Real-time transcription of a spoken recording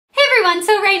everyone.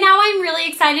 So right now I'm really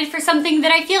excited for something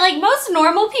that I feel like most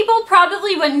normal people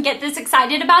probably wouldn't get this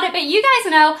excited about it, but you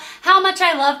guys know how much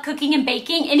I love cooking and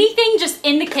baking. Anything just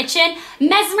in the kitchen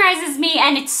mesmerizes me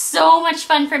and it's so much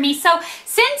fun for me. So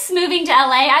since moving to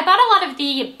LA, I bought a lot of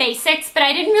the basics, but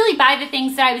I didn't really buy the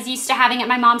things that I was used to having at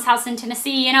my mom's house in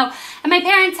Tennessee. You know, at my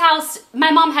parents' house,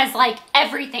 my mom has like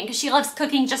everything because she loves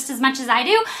cooking just as much as I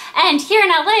do. And here in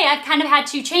LA, I've kind of had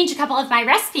to change a couple of my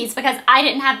recipes because I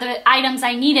didn't have the items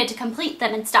I needed to complete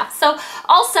them and stuff. So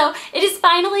also, it is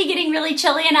finally getting really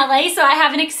chilly in LA, so I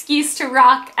have an excuse to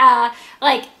rock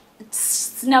like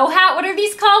snow hat. What are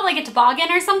these called? Like a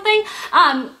toboggan or something?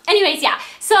 Anyways, yeah.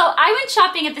 So I went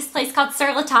shopping at this place called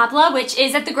Sur La Table, which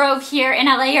is at the Grove here in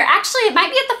LA, or actually it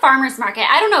might be at the farmer's market.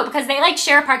 I don't know, because they like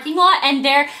share a parking lot and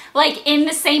they're like in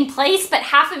the same place, but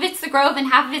half of it's the Grove and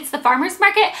half of it's the farmer's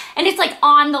market, and it's like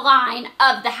on the line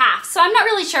of the half. So I'm not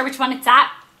really sure which one it's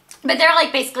at, but they're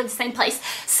like basically the same place.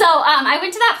 So I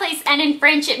went to that place, and in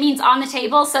French it means on the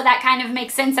table, so that kind of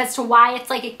makes sense as to why it's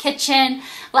like a kitchen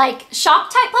like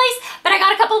shop type place. But I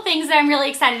got a couple things that I'm really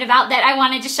excited about that I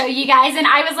wanted to show you guys, and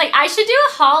I was like, I should do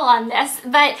a haul on this,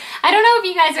 but I don't know if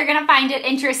you guys are gonna find it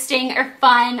interesting or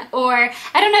fun, or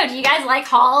I don't know, do you guys like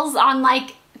hauls on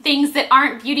like things that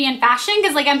aren't beauty and fashion?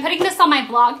 Because like I'm putting this on my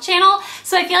vlog channel,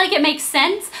 so I feel like it makes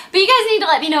sense. But you guys need to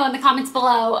let me know in the comments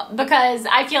below, because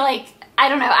I feel like, I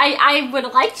don't know, I would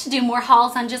like to do more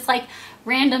hauls on just like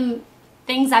random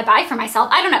things I buy for myself.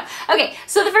 I don't know. Okay,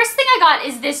 so the first thing I got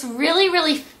is this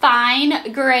really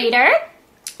fine grater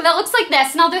that looks like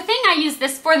this. Now the thing I use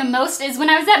this for the most is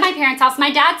when I was at my parents' house, my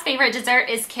dad's favorite dessert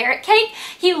is carrot cake.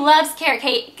 He loves carrot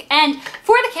cake, and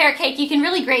for the carrot cake you can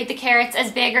really grate the carrots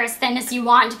as big or as thin as you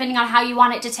want depending on how you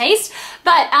want it to taste.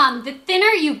 But the thinner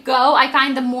you go, I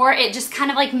find the more it just kind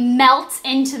of like melts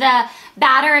into the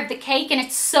batter of the cake, and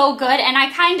it's so good. And I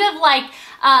kind of like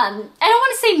I don't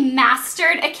want to say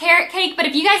mastered a carrot cake, but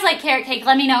if you guys like carrot cake,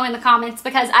 let me know in the comments,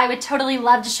 because I would totally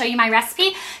love to show you my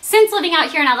recipe. Since living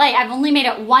out here in LA, I've only made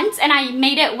it once, and I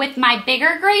made it with my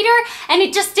bigger grater, and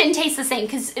it just didn't taste the same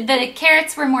because the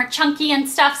carrots were more chunky and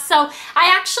stuff. So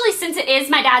I actually, since it is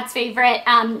my dad's favorite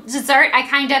dessert, I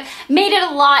kind of made it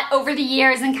a lot over the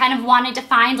years and kind of wanted to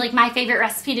find like my favorite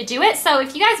recipe to do it. So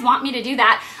if you guys want me to do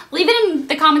that, leave it in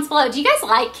the comments below. Do you guys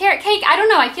like carrot cake? I don't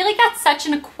know. I feel like that's such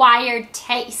an acquired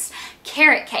taste.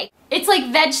 Carrot cake. It's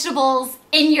like vegetables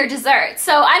in your dessert.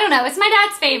 So I don't know. It's my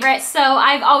dad's favorite, so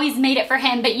I've always made it for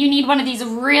him, but you need one of these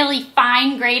really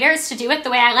fine graters to do it the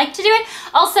way I like to do it.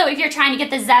 Also, if you're trying to get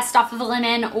the zest off of a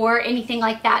lemon or anything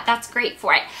like that, that's great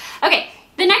for it. Okay,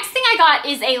 the next thing I got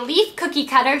is a leaf cookie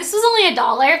cutter. This was only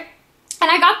 $1. And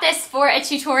I got this for a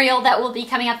tutorial that will be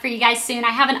coming up for you guys soon.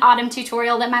 I have an autumn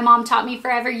tutorial that my mom taught me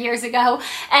forever years ago,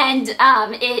 and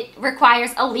it requires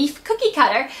a leaf cookie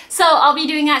cutter. So I'll be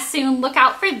doing that soon. Look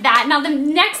out for that. Now the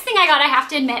next thing I got, I have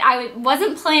to admit, I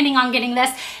wasn't planning on getting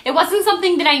this. It wasn't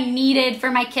something that I needed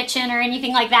for my kitchen or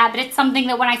anything like that, but it's something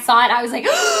that when I saw it, I was like,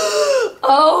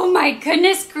 oh my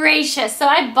goodness gracious. So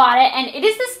I bought it, and it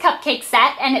is this cupcake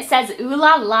set, and it says ooh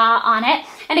la la on it.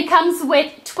 And it comes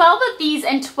with 12 of these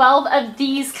and 12 of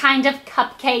these kind of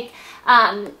cupcake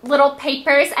little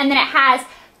papers. And then it has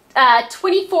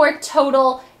 24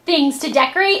 total things to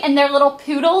decorate, and they're little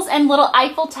poodles and little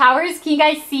Eiffel Towers. Can you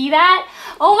guys see that?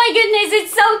 Oh my goodness,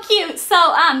 it's so cute. So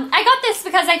I got this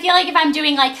because I feel like if I'm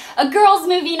doing like a girls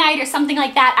movie night or something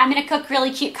like that, I'm gonna cook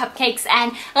really cute cupcakes,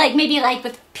 and like maybe like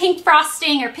with pink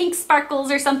frosting or pink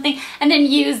sparkles or something, and then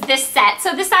use this set.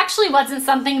 So this actually wasn't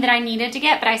something that I needed to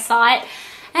get, but I saw it.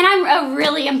 And I'm a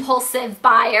really impulsive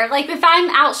buyer. Like if I'm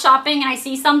out shopping and I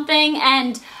see something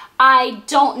and I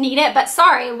don't need it, but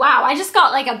sorry, wow, I just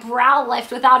got like a brow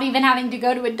lift without even having to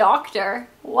go to a doctor.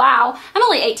 Wow, I'm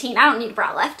only 18, I don't need a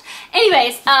brow lift.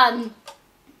 Anyways,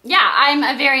 yeah, I'm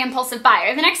a very impulsive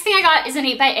buyer. The next thing I got is an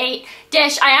 8x8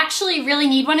 dish. I actually really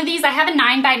need one of these. I have a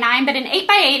 9x9, but an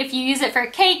 8x8, if you use it for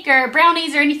cake or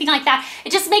brownies or anything like that,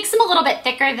 it just makes them a little bit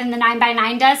thicker than the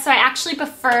 9x9 does. So I actually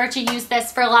prefer to use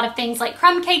this for a lot of things like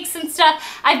crumb cakes and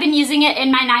stuff. I've been using it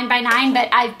in my 9x9, but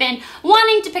I've been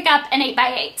wanting to pick up an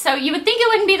 8x8. So you would think it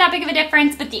wouldn't be that big of a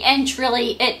difference, but the inch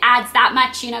really, it adds that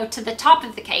much, you know, to the top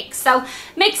of the cake. So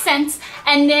makes sense.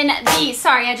 And then the,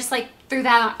 sorry, I just like threw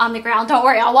that on the ground. Don't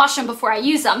worry, I'll wash them before I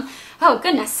use them. Oh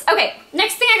goodness. Okay,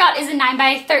 next thing I got is a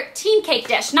 9x13 cake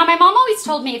dish. Now my mom always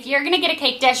told me if you're gonna get a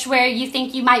cake dish where you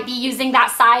think you might be using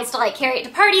that size to like carry it to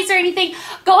parties or anything,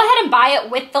 go ahead and buy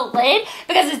it with the lid,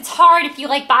 because it's hard if you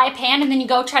like buy a pan and then you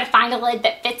go try to find a lid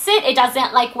that fits it. It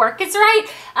doesn't like work as right,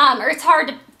 or it's hard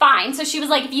to fine. So she was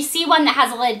like, if you see one that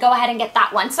has a lid, go ahead and get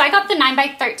that one. So I got the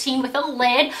 9x13 with a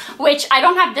lid, which I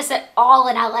don't have this at all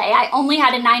in LA. I only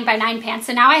had a 9x9 pan.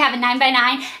 So now I have a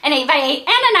 9x9, an 8x8,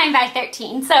 and a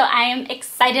 9x13. So I am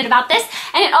excited about this.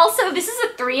 And it also, this is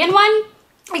a 3-in-1.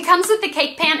 It comes with the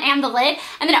cake pan and the lid,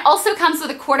 and then it also comes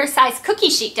with a quarter-size cookie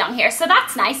sheet down here. So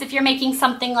that's nice if you're making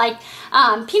something like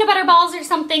peanut butter balls or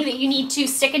something that you need to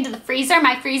stick into the freezer.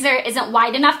 My freezer isn't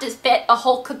wide enough to fit a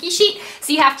whole cookie sheet,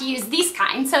 so you have to use these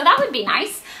kinds. So that would be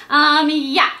nice.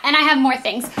 Yeah, and I have more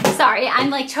things. Sorry, I'm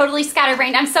like totally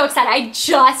scatterbrained. I'm so excited. I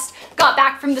just got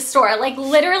back from the store. Like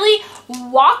literally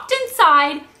walked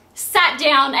inside, sat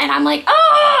down, and I'm like,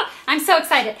 oh, I'm so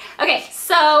excited. Okay,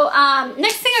 so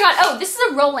next thing I got, oh, this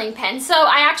is a rolling pin. So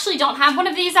I actually don't have one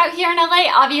of these out here in LA.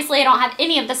 Obviously, I don't have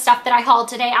any of the stuff that I hauled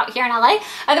today out here in LA.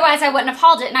 Otherwise, I wouldn't have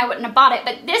hauled it and I wouldn't have bought it.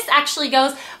 But this actually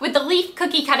goes with the leaf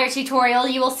cookie cutter tutorial.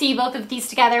 You will see both of these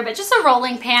together, but just a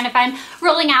rolling pan if I'm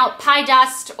rolling out pie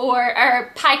dust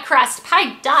or pie crust,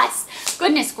 pie dust,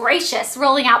 goodness gracious,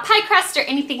 rolling out pie crust or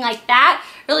anything like that.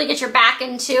 Really get your back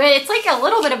into it. It's like a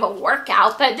little bit of a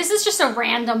workout, but this is just a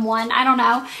random one. I don't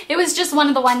know. It was just one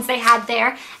of the ones they had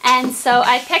there, and so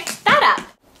I picked that up.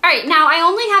 All right, now I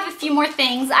only have a few more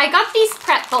things. I got these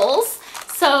prep bowls.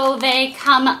 So they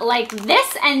come like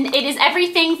this, and it is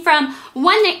everything from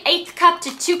 1/8 cup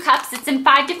to 2 cups. It's in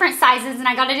 5 different sizes, and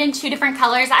I got it in 2 different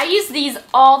colors. I use these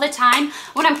all the time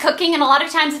when I'm cooking, and a lot of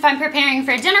times if I'm preparing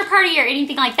for a dinner party or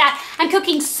anything like that, I'm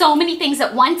cooking so many things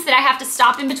at once that I have to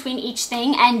stop in between each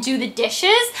thing and do the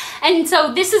dishes. And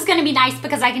so this is gonna be nice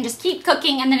because I can just keep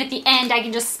cooking, and then at the end I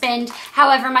can just spend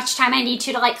however much time I need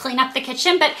to like clean up the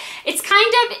kitchen. But it's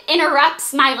kind of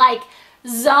interrupts my like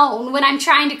zone when I'm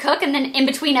trying to cook, and then in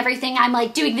between everything I'm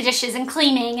like doing the dishes and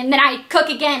cleaning, and then I cook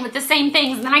again with the same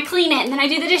things, and then I clean it, and then I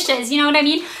do the dishes, you know what I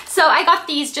mean? So I got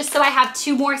these just so I have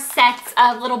 2 more sets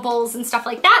of little bowls and stuff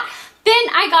like that. Then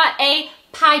I got a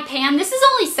pie pan. This is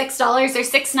only $6 or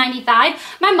 $6.95.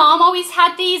 My mom always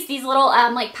had these little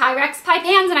like Pyrex pie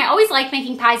pans, and I always like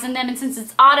making pies in them. And since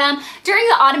it's autumn, during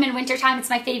the autumn and winter time, it's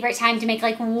my favorite time to make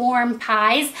like warm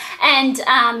pies. And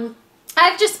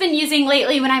I've just been using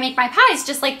lately when I make my pies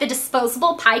just like the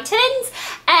disposable pie tins,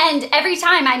 and every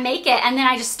time I make it and then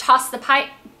I just toss the pie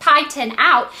tin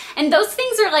out, and those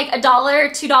things are like $1 or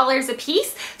 $2 a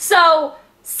piece. So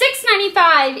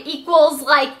 $6.95 equals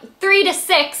like 3 to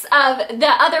 6 of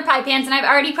the other pie pans, and I've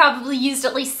already probably used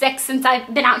at least 6 since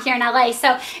I've been out here in LA.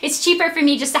 So it's cheaper for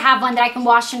me just to have one that I can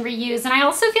wash and reuse, and I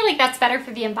also feel like that's better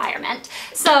for the environment.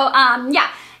 So yeah.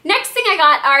 Next thing I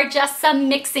got are just some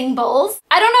mixing bowls.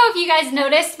 I don't know if you guys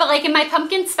noticed, but like in my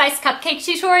pumpkin spice cupcake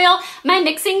tutorial, my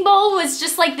mixing bowl was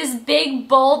just like this big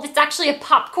bowl that's actually a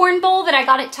popcorn bowl that I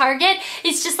got at Target.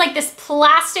 It's just like this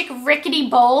plastic rickety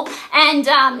bowl, and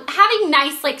having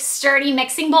nice like sturdy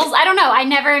mixing bowls, I don't know, I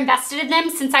never invested in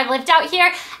them since I've lived out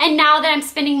here, and now that I'm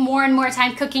spending more and more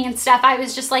time cooking and stuff, I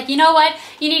was just like, you know what,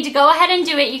 you need to go ahead and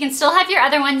do it. You can still have your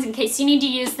other ones in case you need to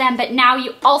use them, but now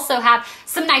you also have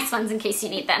some nice ones in case you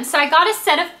need them. So I got a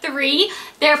set of 3.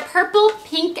 They're purple,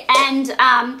 pink, and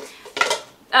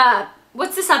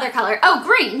what's this other color? Oh,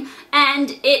 green.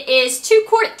 And it is 2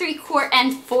 quart, 3 quart,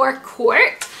 and 4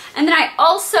 quart. And then I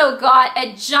also got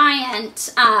a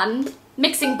giant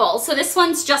mixing bowl. So this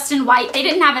one's just in white. They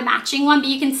didn't have a matching one, but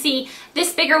you can see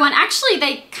this bigger one. Actually,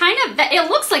 they kind of, it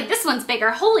looks like this one's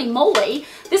bigger. Holy moly.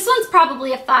 This one's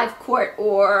probably a 5 quart,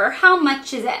 or how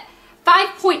much is it?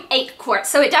 5.8 quart,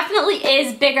 so it definitely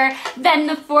is bigger than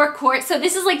the 4 quart. So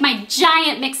this is like my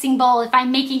giant mixing bowl if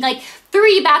I'm making like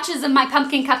 3 batches of my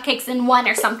pumpkin cupcakes in one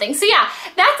or something. So yeah,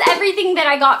 that's everything that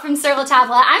I got from Sur La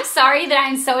Table. I'm sorry that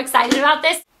I'm so excited about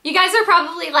this. You guys are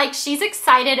probably like, she's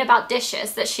excited about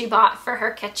dishes that she bought for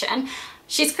her kitchen.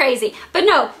 She's crazy. But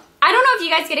no, I don't know if you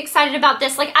guys get excited about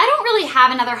this. Like, I don't really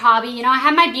have another hobby. You know, I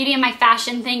have my beauty and my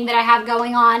fashion thing that I have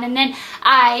going on, and then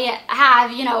I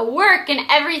have, you know, work and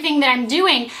everything that I'm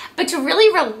doing. But to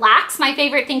really relax, my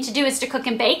favorite thing to do is to cook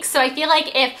and bake. So I feel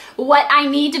like if what I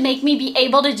need to make me be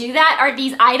able to do that are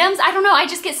these items, I don't know, I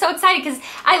just get so excited because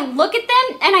I look at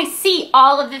them and I see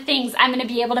all of the things I'm going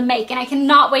to be able to make, and I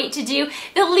cannot wait to do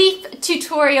the leaf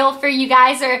tutorial for you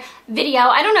guys, or video.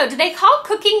 I don't know, do they call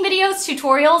cooking videos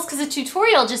tutorials? Because a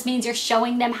tutorial just means you're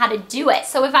showing them how to do it.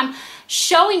 So if I'm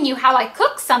showing you how I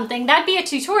cook something, that'd be a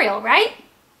tutorial, right?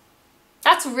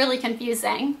 That's really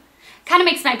confusing. Kind of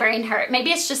makes my brain hurt.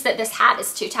 Maybe it's just that this hat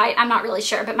is too tight. I'm not really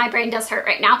sure, but my brain does hurt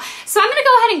right now. So I'm gonna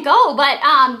go ahead and go,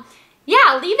 but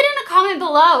yeah, leave it in a comment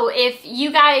below if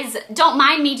you guys don't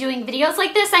mind me doing videos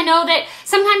like this. I know that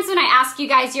sometimes when I ask you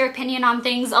guys your opinion on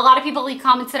things, a lot of people leave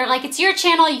comments that are like, it's your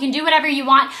channel, you can do whatever you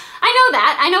want. I know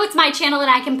that. I know it's my channel and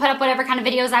I can put up whatever kind of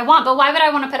videos I want, but why would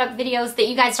I want to put up videos that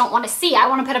you guys don't want to see? I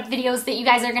want to put up videos that you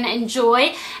guys are going to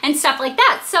enjoy and stuff like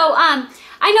that. So,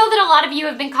 I know that a lot of you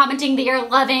have been commenting that you're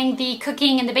loving the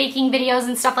cooking and the baking videos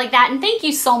and stuff like that, and thank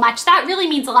you so much. That really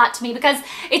means a lot to me because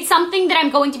it's something that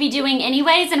I'm going to be doing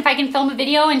anyways, and if I can film a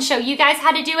video and show you guys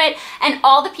how to do it, and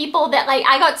all the people that, like,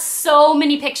 I got so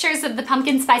many pictures of the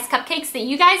pumpkin spice cupcakes that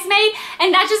you guys made,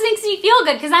 and that just makes me feel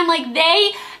good because I'm like,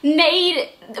 they made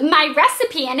my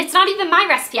recipe, and it's not even my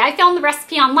recipe. I filmed the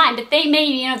recipe online, but they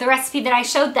made, you know, the recipe that I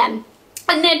showed them.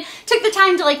 And then took the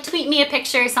time to like tweet me a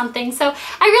picture or something. So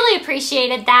I really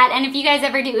appreciated that. And if you guys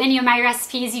ever do any of my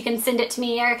recipes, you can send it to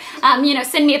me or, you know,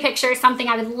 send me a picture or something.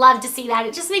 I would love to see that.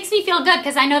 It just makes me feel good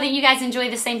because I know that you guys enjoy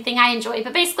the same thing I enjoy.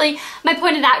 But basically, my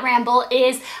point of that ramble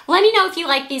is let me know if you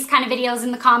like these kind of videos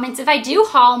in the comments. If I do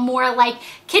haul more like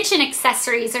kitchen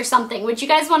accessories or something, would you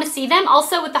guys want to see them?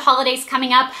 Also, with the holidays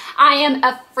coming up, I am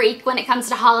a freak when it comes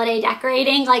to holiday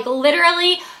decorating. Like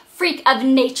literally, freak of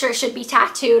nature should be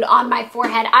tattooed on my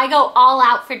forehead. I go all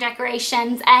out for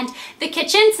decorations, and the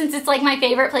kitchen, since it's like my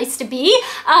favorite place to be,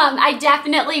 I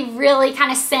definitely really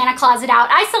kind of Santa Claus it out.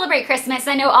 I celebrate Christmas.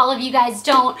 I know all of you guys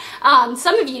don't.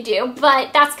 Some of you do,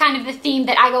 but that's kind of the theme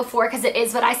that I go for because it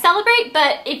is what I celebrate.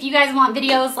 But if you guys want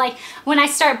videos like when I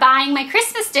start buying my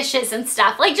Christmas dishes and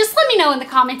stuff, like just let me know in the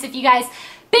comments if you guys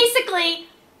basically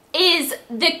is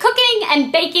the cooking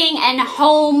and baking and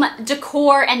home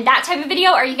decor and that type of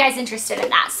video, are you guys interested in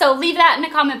that? So leave that in a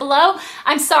comment below.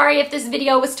 I'm sorry if this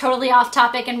video was totally off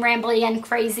topic and rambly and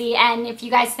crazy, and if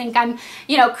you guys think I'm,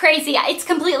 you know, crazy, it's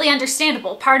completely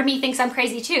understandable. Part of me thinks I'm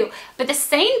crazy too, but the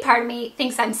sane part of me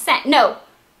thinks I'm no,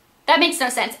 that makes no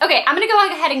sense. Okay, I'm gonna go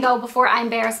ahead and go before I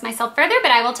embarrass myself further,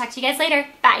 but I will talk to you guys later.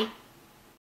 Bye.